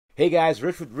Hey guys,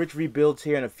 Rich with Rich Rebuilds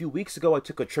here, and a few weeks ago I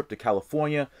took a trip to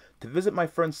California to visit my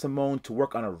friend Simone to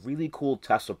work on a really cool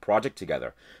Tesla project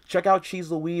together. Check out Cheese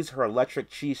Louise, her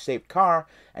electric cheese-shaped car,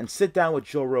 and sit down with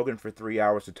Joe Rogan for 3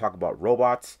 hours to talk about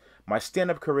robots, my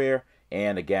stand-up career,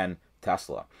 and again,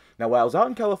 Tesla. Now, while I was out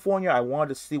in California, I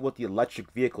wanted to see what the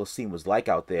electric vehicle scene was like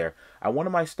out there, and one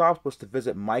of my stops was to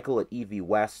visit Michael at EV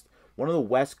West, one of the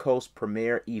West Coast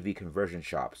premier EV conversion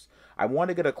shops. I want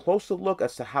to get a closer look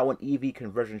as to how an EV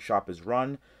conversion shop is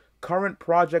run, current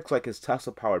projects like his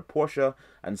Tesla-powered Porsche,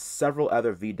 and several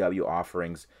other VW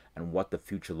offerings, and what the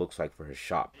future looks like for his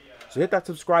shop. So hit that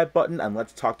subscribe button and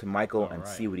let's talk to Michael and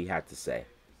see what he had to say.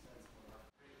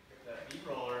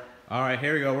 All right,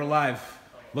 here we go. We're live.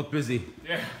 Look busy.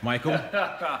 Yeah. Michael.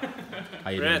 How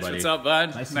you doing, Rich, buddy? what's up,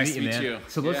 bud? Nice to meet you.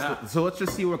 So let's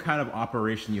just see what kind of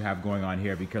operation you have going on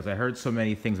here, because I heard so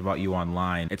many things about you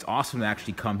online. It's awesome to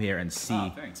actually come here and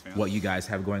see what you guys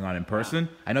have going on in person.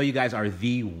 I know you guys are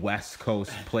the West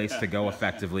Coast place to go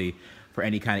effectively for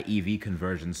any kind of EV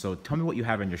conversion. So tell me what you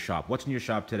have in your shop. What's in your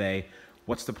shop today?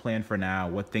 What's the plan for now?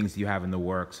 What things do you have in the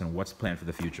works, and what's the plan for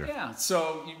the future? Yeah,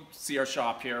 so you see our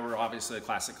shop here. We're obviously a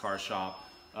classic car shop.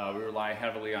 We rely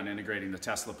heavily on integrating the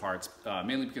Tesla parts,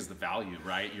 mainly because of the value,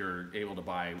 right? You're able to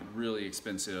buy really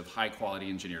expensive, high-quality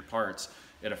engineered parts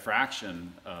at a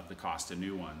fraction of the cost of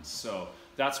new ones. So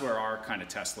that's where our kind of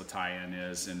Tesla tie-in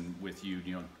is, and with you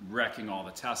know, wrecking all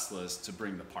the Teslas to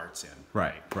bring the parts in.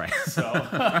 Right. So,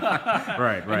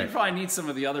 right. And you probably need some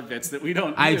of the other bits that we don't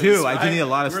use. I do right? need a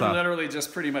lot of stuff. We're literally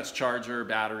just pretty much charger,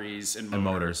 batteries, and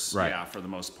motors. Right. Yeah, for the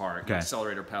most part. Okay.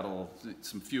 Accelerator pedal,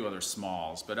 some few other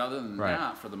smalls. But other than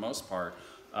that, for the most part,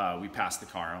 we pass the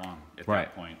car on at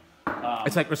that point.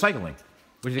 It's like recycling.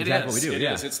 Which is exactly what we do. It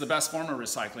is. It's the best form of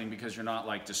recycling, because you're not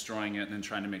like destroying it and then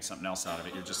trying to make something else out of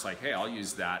it. You're just like, hey, I'll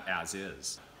use that as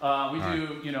is. We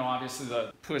do, you know, obviously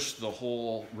push the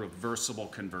whole reversible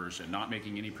conversion, not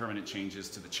making any permanent changes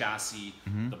to the chassis,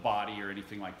 the body, or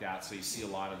anything like that. So you see a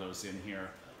lot of those in here.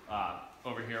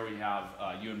 Over here we have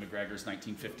Ewan McGregor's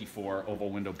 1954 oval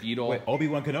window Beetle. Wait,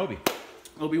 Obi-Wan Kenobi.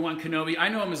 Obi-Wan Kenobi. I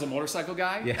know him as a motorcycle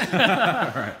guy,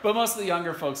 but most of the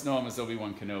younger folks know him as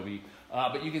Obi-Wan Kenobi.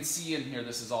 But you can see in here,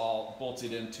 this is all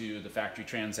bolted into the factory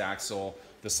transaxle,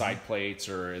 the side plates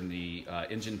are in the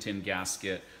engine tin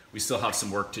gasket. We still have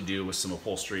some work to do with some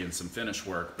upholstery and some finish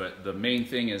work, but the main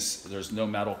thing is there's no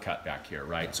metal cut back here,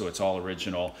 right? So it's all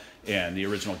original, and the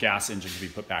original gas engine can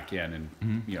be put back in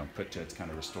and you know, put to its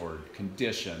kind of restored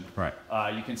condition. Right.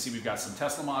 You can see we've got some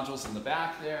Tesla modules in the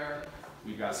back there.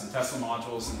 We've got some Tesla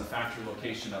modules in the factory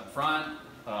location up front.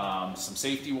 Some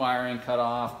safety wiring cut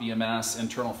off, BMS,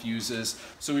 internal fuses.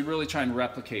 So we really try and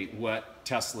replicate what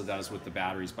Tesla does with the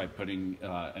batteries by putting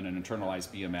an internalized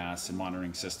BMS and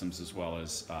monitoring systems, as well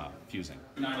as fusing.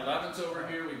 911's over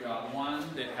here. We've got one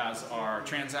that has our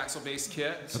transaxle based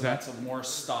kit. So that's a more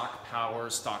stock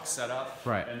power, stock setup.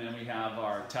 Right. And then we have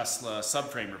our Tesla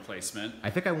subframe replacement.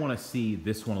 I think I want to see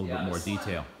this one a little bit more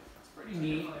detail. It's pretty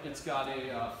neat. It's got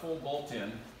a full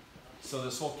bolt-in. So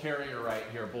this whole carrier right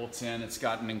here bolts in. It's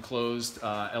got an enclosed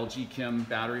LG Chem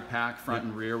battery pack, front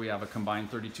and rear. We have a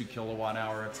combined 32 kilowatt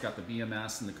hour. It's got the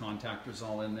BMS and the contactors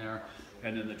all in there.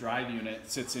 And then the drive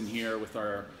unit sits in here with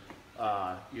our,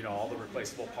 you know, all the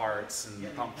replaceable parts and the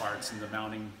pump parts and the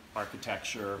mounting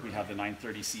architecture. We have the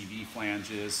 930 CV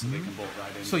flanges, so they can bolt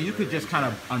right in. So you could just kind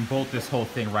of unbolt this whole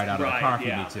thing right out of the car if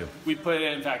you need to. We put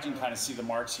it, in fact, you can kind of see the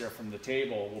marks here from the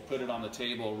table. We'll put it on the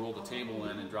table, roll the table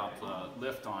in, and drop the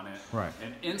lift on it. Right.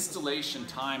 And installation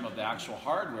time of the actual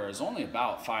hardware is only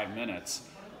about 5 minutes.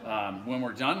 When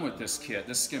we're done with this kit,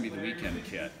 this is going to be the weekend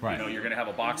kit. Right. You know, you're going to have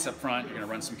a box up front, you're going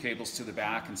to run some cables to the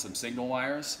back and some signal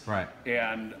wires. Right.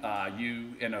 And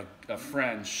you and a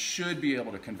friend should be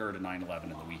able to convert a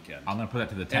 911 in the weekend. I'm going to put that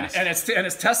to the test. And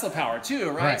it's Tesla power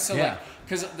too, right? So like,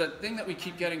 because the thing that we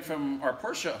keep getting from our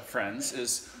Porsche friends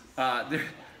is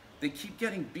they keep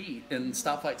getting beat in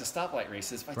stoplight to stoplight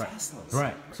races by Teslas.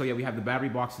 Right. So yeah, we have the battery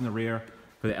box in the rear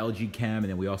for the LG Chem,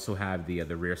 and then we also have the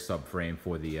rear subframe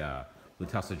for the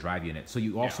Tesla drive unit. So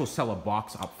you also sell a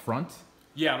box up front?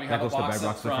 Yeah, we have a box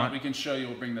up front. We can show you.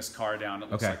 We'll bring this car down. It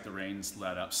looks like the rain's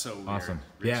let up. So weird. Awesome.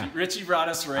 Richie brought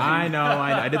us rain. I know.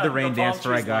 I did the rain dance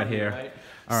before I got here. Right?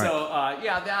 All right. So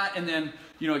yeah, that, and then,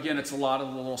 you know, again, it's a lot of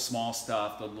the little small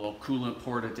stuff, the little coolant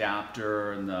port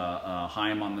adapter and the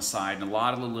Heim on the side, and a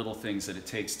lot of the little things that it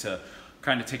takes to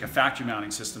kind of take a factory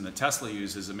mounting system that Tesla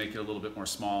uses and make it a little bit more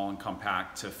small and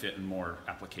compact to fit in more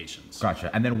applications. Gotcha.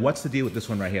 And then what's the deal with this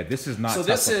one right here? This is not Tesla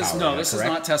this is power, this is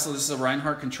not Tesla. This is a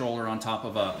Reinhardt controller on top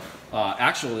of a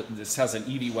this has an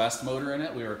EV West motor in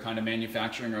it. We were kind of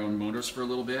manufacturing our own motors for a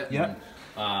little bit. Yeah.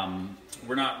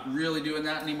 We're not really doing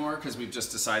that anymore because we've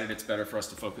just decided it's better for us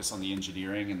to focus on the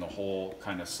engineering and the whole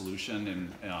kind of solution,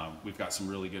 and we've got some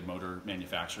really good motor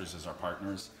manufacturers as our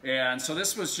partners. And so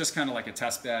this was just kind of like a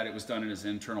test bed. It was done as an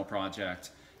internal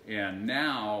project, and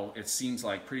now it seems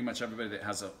like pretty much everybody that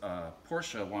has a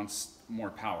Porsche wants more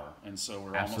power, and so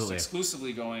we're almost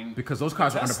exclusively going because those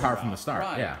cars are underpowered from the start.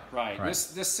 Right, yeah, right.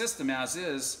 This system, as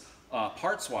is,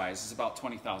 parts-wise, is about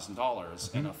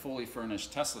 $20,000, and a fully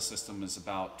furnished Tesla system is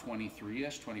about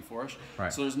 23-ish, 24-ish.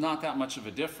 Right. So there's not that much of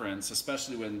a difference,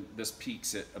 especially when this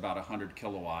peaks at about 100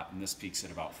 kilowatt and this peaks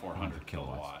at about 400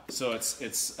 kilowatt. So it's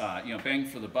you know, bang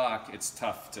for the buck. It's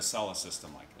tough to sell a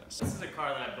system like this. This is a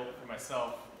car that I built for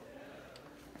myself,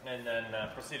 and then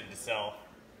proceeded to sell.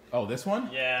 Oh, this one?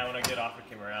 Yeah, when a good offer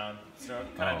came around. So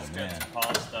kind of just got some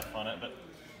polished stuff on it, but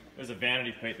there's a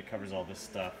vanity plate that covers all this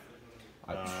stuff.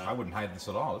 I wouldn't hide this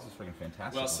at all. This is freaking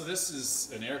fantastic. Well, so this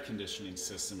is an air conditioning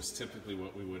system. It's typically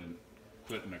what we wouldn't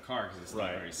put in a car because it's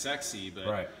not very sexy.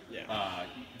 But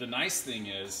the nice thing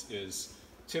is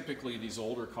typically these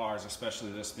older cars, especially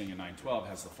this being a 912,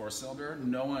 has the 4-cylinder.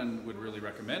 No one would really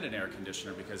recommend an air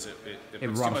conditioner because it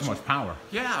robs too much power.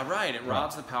 Yeah, right. It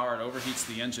robs the power. It overheats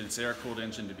the engine. It's an air-cooled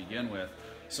engine to begin with.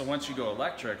 So once you go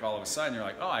electric, all of a sudden you're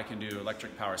like, oh, I can do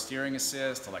electric power steering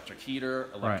assist, electric heater,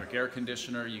 electric air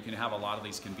conditioner. You can have a lot of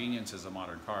these conveniences of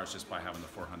modern cars just by having the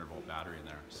 400-volt battery in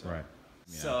there. So,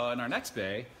 So in our next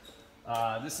bay,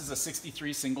 this is a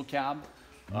 63 single cab.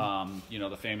 You know,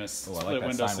 the famous split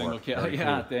window single cab.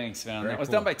 Yeah, thanks, man. It was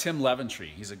done by Tim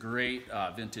Leventree. He's a great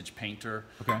vintage painter.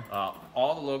 Okay.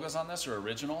 All the logos on this are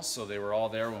original, so they were all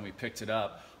there when we picked it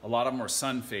up. A lot of them were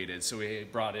sun faded, so we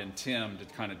brought in Tim to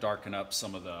kind of darken up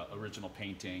some of the original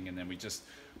painting, and then we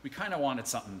kind of wanted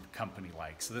something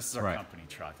company-like. So this is our company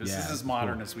truck. This is as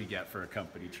modern as we get for a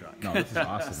company truck. No, this is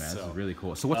awesome, man. This is really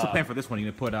cool. So what's the plan for this one?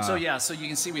 You're gonna put so yeah, so you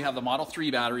can see we have the Model 3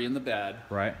 battery in the bed.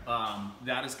 Right.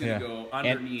 That is gonna go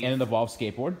underneath. And an evolved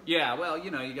skateboard. Yeah, well,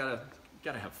 you know, you gotta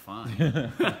have fun.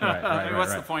 I mean,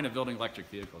 what's the point of building electric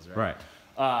vehicles, right?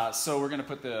 Right. So we're gonna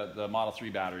put the Model 3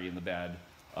 battery in the bed.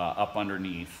 Up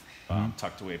underneath,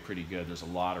 tucked away pretty good. There's a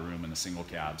lot of room in the single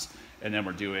cabs. And then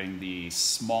we're doing the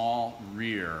small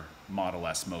rear Model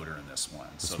S motor in this one.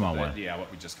 The small one? Yeah, what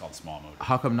we just call the small motor.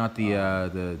 How come not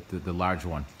the large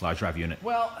one, large drive unit?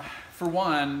 Well, for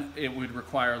one, it would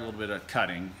require a little bit of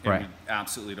cutting. And we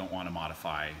absolutely don't want to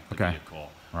modify the vehicle.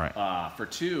 Right. For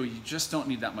two, you just don't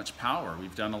need that much power.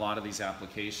 We've done a lot of these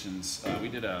applications. We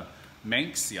did a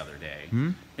Manx the other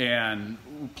day, and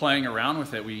playing around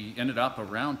with it, we ended up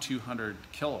around 200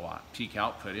 kilowatt peak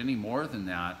output. Any more than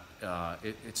that,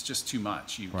 it's just too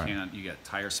much. You can't. You get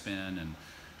tire spin,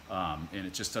 and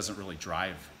it just doesn't really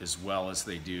drive as well as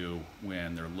they do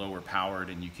when they're lower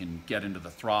powered, and you can get into the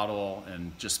throttle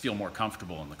and just feel more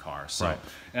comfortable in the car. So,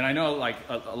 and I know like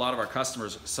a lot of our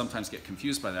customers sometimes get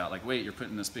confused by that. Like, wait, you're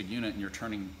putting this big unit and you're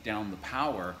turning down the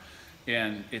power.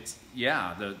 And it's,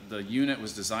 the unit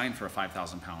was designed for a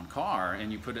 5,000-pound car,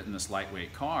 and you put it in this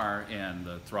lightweight car, and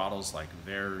the throttle's like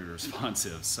very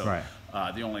responsive. So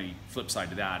the only flip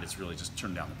side to that is really just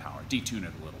turn down the power, detune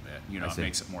it a little bit. You know, it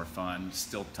makes it more fun.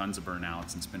 Still tons of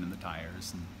burnouts and spinning the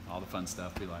tires and all the fun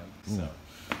stuff we like. So,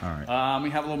 all right. We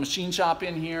have a little machine shop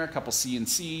in here, a couple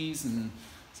CNCs and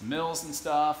mills and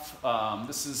stuff.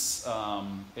 This is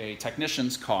a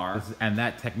technician's car. And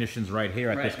that technician's right here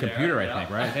at this computer, I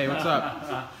think, right? Hey, what's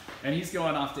up? And he's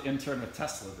going off to intern with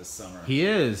Tesla this summer. He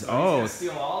is? So he's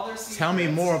steal all their secrets. Tell me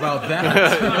more about that.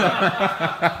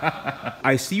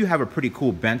 I see you have a pretty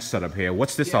cool bench set up here.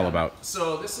 What's this all about?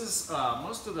 So this is,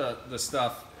 most of the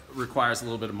stuff requires a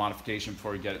little bit of modification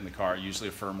before we get it in the car, usually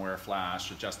a firmware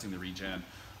flash, adjusting the regen.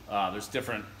 There's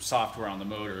different software on the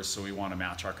motors, so we want to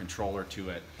match our controller to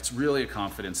it. It's really a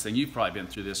confidence thing. You've probably been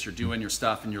through this. You're doing your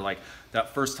stuff, and you're like,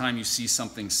 that first time you see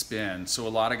something spin. So a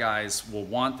lot of guys will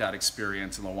want that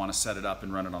experience, and they'll want to set it up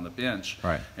and run it on the bench.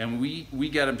 Right. And we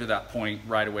get them to that point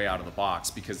right away out of the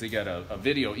box because they get a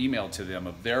video emailed to them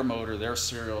of their motor, their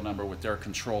serial number with their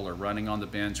controller running on the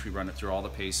bench. We run it through all the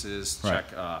paces, check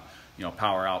you know,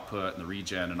 power output and the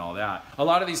regen and all that. A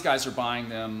lot of these guys are buying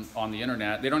them on the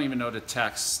internet. They don't even know to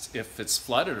text if it's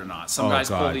flooded or not. Some guys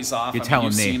pull these off. You're telling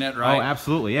me. You've seen it, right? Oh,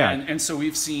 absolutely, yeah. And so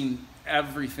we've seen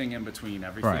everything in between,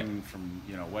 everything from,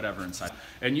 you know, whatever inside.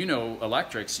 And you know,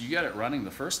 electrics, you get it running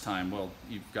the first time, well,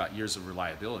 you've got years of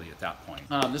reliability at that point.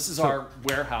 This is our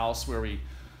warehouse where we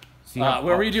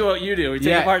we do what you do. We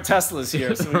take apart Teslas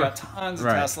here. So we got tons of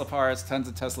Tesla parts, tons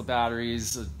of Tesla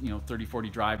batteries, you know, 30, 40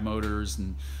 drive motors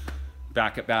and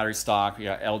backup battery stock. We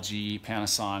got LG,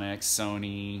 Panasonic,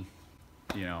 Sony,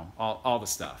 you know, all the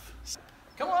stuff.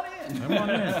 Come on in. Come on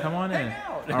in. Come on in. Hang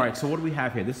out. All right, so what do we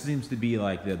have here? This seems to be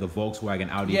like the Volkswagen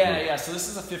Audi. Yeah. So this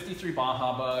is a 53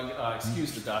 Baja Bug.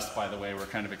 Excuse the dust, by the way. We're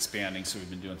kind of expanding, so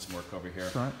we've been doing some work over here.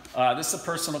 Right. This is a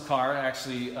personal car. I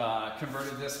actually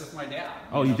converted this with my dad.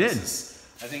 Oh, you did? This is,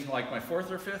 I think, like my 4th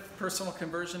or 5th personal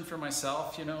conversion for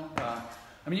myself, you know.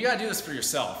 I mean, you got to do this for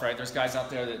yourself, right? There's guys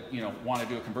out there that, you know, want to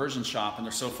do a conversion shop, and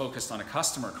they're so focused on a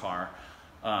customer car.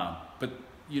 But,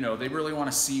 you know, they really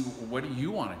want to see, what do you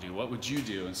want to do? What would you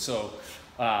do? And so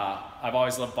I've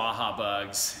always loved Baja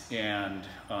Bugs, and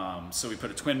so we put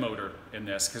a twin motor in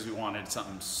this because we wanted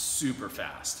something super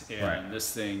fast. And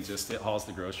this thing just, it hauls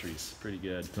the groceries pretty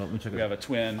good. So let me check we have a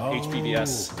twin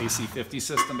HPDS AC50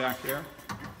 system back here.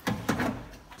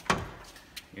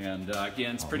 And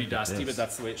again, it's pretty dusty, but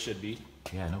that's the way it should be.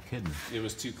 Yeah, no kidding. If it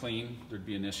was too clean, there'd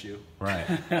be an issue. Right.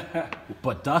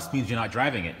 But dust means you're not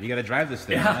driving it. You got to drive this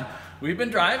thing, man. We've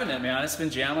been driving it, man. It's been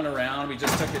jamming around. We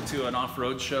just took it to an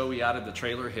off-road show. We added the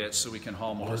trailer hitch so we can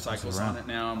haul motorcycles on it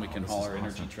now, and we can haul our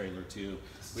energy trailer too.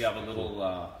 We have a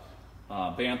little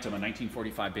Bantam, a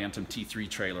 1945 Bantam T3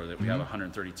 trailer that we have a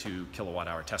 132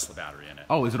 kilowatt-hour Tesla battery in it.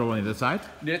 Oh, is it over on the other side?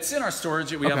 It's in our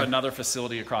storage. We have another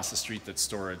facility across the street that's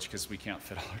storage because we can't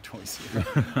fit all our toys here.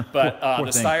 But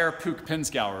the Steyr Puch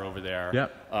Pinzgauer over there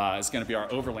is going to be our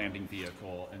overlanding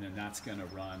vehicle, and then that's going to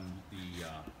run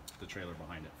the trailer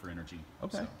behind it for energy.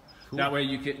 Okay. So cool.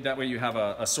 That way you have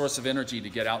a source of energy to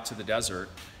get out to the desert,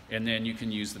 and then you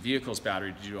can use the vehicle's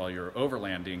battery to do all your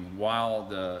overlanding while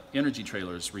the energy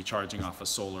trailer is recharging off a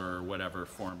solar or whatever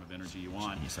form of energy you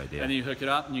want. Nice idea. And then you hook it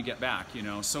up and you get back, you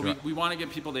know. So we want to give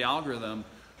people the algorithm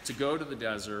to go to the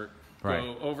desert,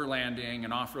 go overlanding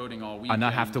and off-roading all weekend. And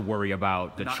not have to worry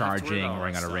about the charging,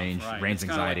 running out of range, range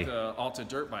anxiety. It's kind of like the Alta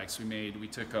dirt bikes we made. We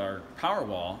took our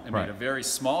Powerwall and made a very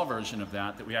small version of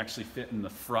that we actually fit in the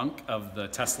front of the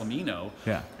Tesla Mino.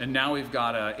 Yeah. And now we've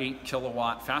got a 8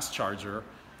 kilowatt fast charger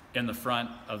in the front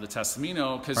of the Tesla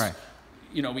Mino because,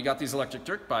 you know, we got these electric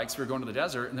dirt bikes. We were going to the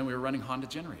desert, and then we were running Honda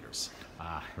generators.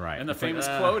 Ah, right. And the famous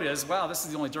quote is, "Wow, this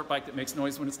is the only dirt bike that makes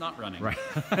noise when it's not running." Right.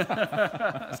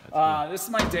 This is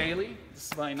my daily. This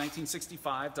is my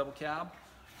 1965 double cab.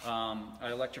 I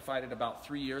electrified it about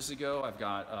 3 years ago. I've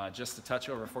got just a touch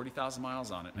over 40,000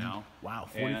 miles on it now. Wow.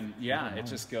 And yeah, it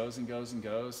just goes and goes and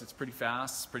goes. It's pretty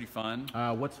fast. It's pretty fun.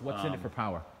 What's in it for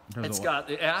power?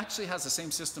 It actually has the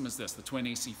same system as this, the twin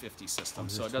AC50 system.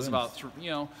 So it does about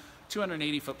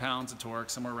 280 foot-pounds of torque,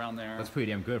 somewhere around there. That's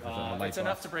pretty damn good for something like It's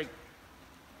enough to break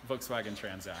Volkswagen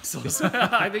transaxles.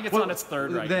 I think it's on its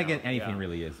third right now. Then again, anything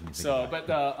really is. So, but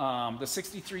the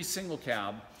 63 single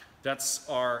cab, that's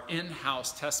our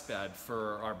in-house test bed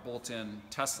for our bolt-in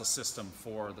Tesla system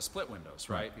for the split windows,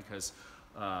 right? Because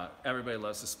everybody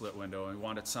loves the split window, and we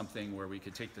wanted something where we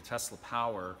could take the Tesla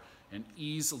power and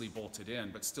easily bolt it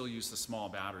in, but still use the small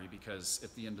battery, because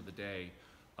at the end of the day,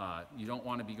 you don't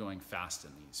want to be going fast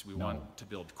in these. We want to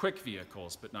build quick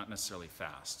vehicles, but not necessarily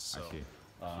fast. So, I see.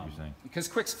 because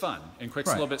quick's fun, and quick's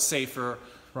a little bit safer.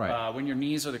 When your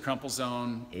knees are the crumple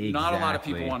zone, not a lot of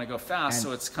people want to go fast,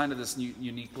 so it's kind of this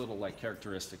unique little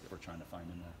characteristic that we're trying to find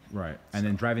in there. Right, and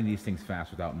then driving these things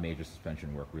fast without major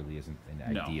suspension work really isn't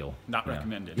an ideal. Not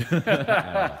recommended.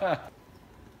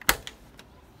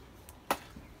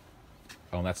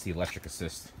 Oh, and that's the electric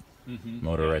assist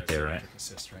motor right there, right? Electric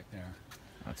assist right there.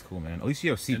 That's cool, man. At least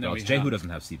you have seatbelts. Jehu doesn't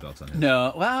have seatbelts on his.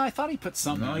 No, well, I thought he put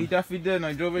something. No, he definitely did.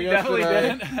 I drove it yesterday.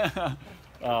 Definitely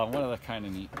did. One of the kind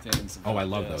of neat things. Oh, I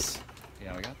love those.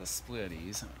 Yeah, we got the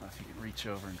splitties. I don't know if you could reach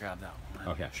over and grab that one.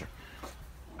 Okay, sure.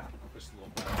 Push a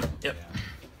little bit. Yep.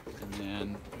 Yeah. And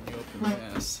then when you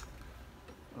open this,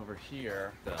 over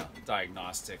here, the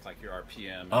diagnostic, like your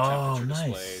RPM, temperature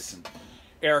displays, and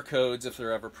air codes if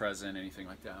they're ever present, anything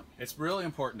like that. It's really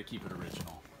important to keep it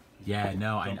original. Yeah,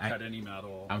 no, Don't cut any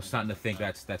metal. I'm starting to think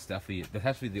that's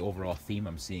definitely the overall theme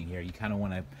I'm seeing here. You kind of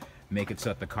want to make it so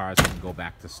that the cars can go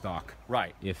back to stock,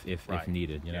 right? If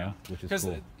needed, you know, which is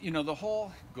cool. Because the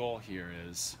whole goal here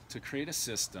is to create a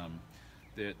system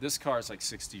that this car is like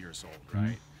 60 years old,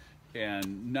 right?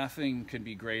 And nothing can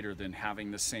be greater than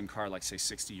having the same car, like say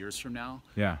 60 years from now,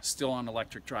 still on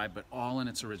electric drive, but all in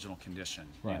its original condition,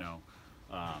 you know.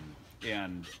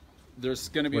 And there's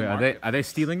going to be a market. Are they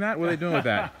stealing that? What are they doing with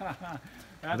that?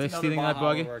 Are they stealing that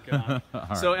buggy?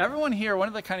 So everyone here, one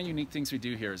of the kind of unique things we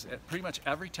do here is pretty much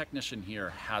every technician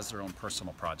here has their own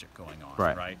personal project going on,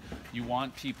 right? You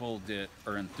want people that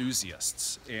are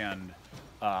enthusiasts and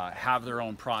have their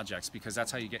own projects, because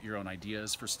that's how you get your own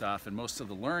ideas for stuff. And most of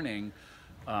the learning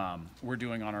we're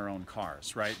doing on our own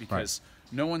cars, right? Because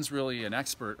no one's really an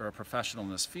expert or a professional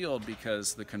in this field,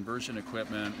 because the conversion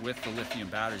equipment with the lithium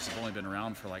batteries have only been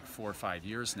around for like 4 or 5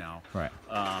 years now.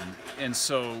 And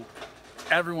so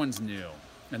everyone's new,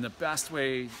 and the best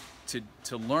way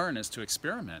to learn is to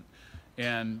experiment.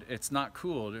 And it's not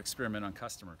cool to experiment on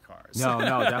customer cars. No,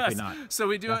 definitely not. So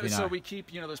we do definitely it. So we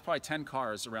keep, there's probably 10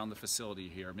 cars around the facility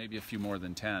here, maybe a few more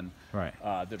than 10, right?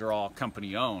 That are all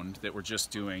company owned. That we're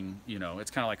just doing, it's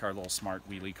kind of like our little smart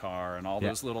wheelie car and all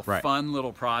those little fun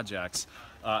little projects.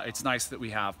 It's nice that we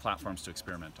have platforms to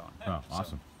experiment on. Oh,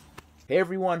 awesome. Hey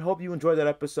everyone, hope you enjoyed that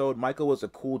episode. Michael was a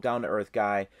cool, down-to-earth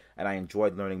guy, and I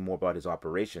enjoyed learning more about his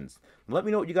operations. Let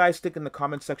me know what you guys think in the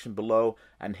comment section below,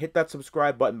 and hit that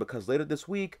subscribe button, because later this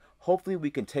week, hopefully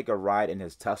we can take a ride in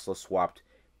his Tesla-swapped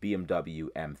BMW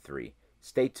M3.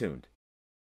 Stay tuned.